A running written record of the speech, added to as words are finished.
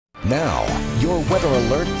Now, your weather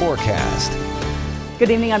alert forecast. Good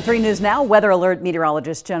evening on 3 News Now. Weather Alert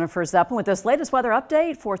meteorologist Jennifer Zeppin with this latest weather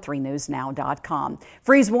update for 3newsnow.com.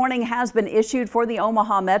 Freeze warning has been issued for the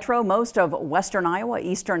Omaha Metro, most of western Iowa,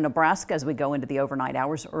 eastern Nebraska as we go into the overnight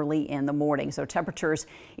hours early in the morning. So temperatures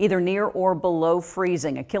either near or below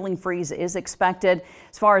freezing. A killing freeze is expected.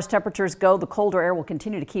 As far as temperatures go, the colder air will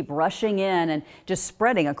continue to keep rushing in and just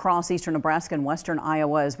spreading across eastern Nebraska and western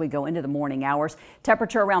Iowa as we go into the morning hours.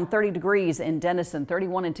 Temperature around 30 degrees in Denison,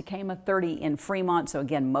 31 in Tekamah, 30 in Fremont. So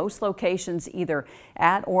again, most locations either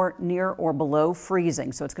at or near or below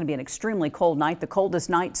freezing. So it's going to be an extremely cold night, the coldest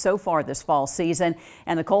night so far this fall season.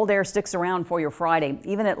 And the cold air sticks around for your Friday.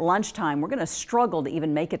 Even at lunchtime, we're going to struggle to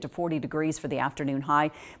even make it to 40 degrees for the afternoon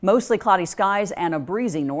high. Mostly cloudy skies and a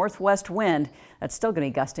breezy northwest wind that's still going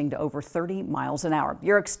to be gusting to over 30 miles an hour.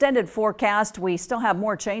 Your extended forecast, we still have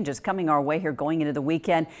more changes coming our way here going into the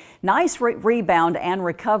weekend. Nice rebound and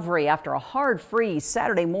recovery after a hard freeze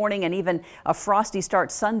Saturday morning and even a frosty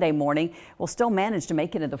start Sunday morning. We'll still manage to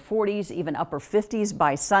make it into the 40s, even upper 50s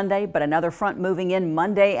by Sunday, but another front moving in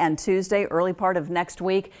Monday and Tuesday, early part of next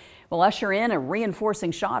week, will usher in a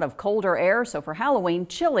reinforcing shot of colder air. So for Halloween,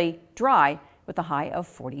 chilly, dry with a high of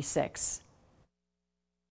 46.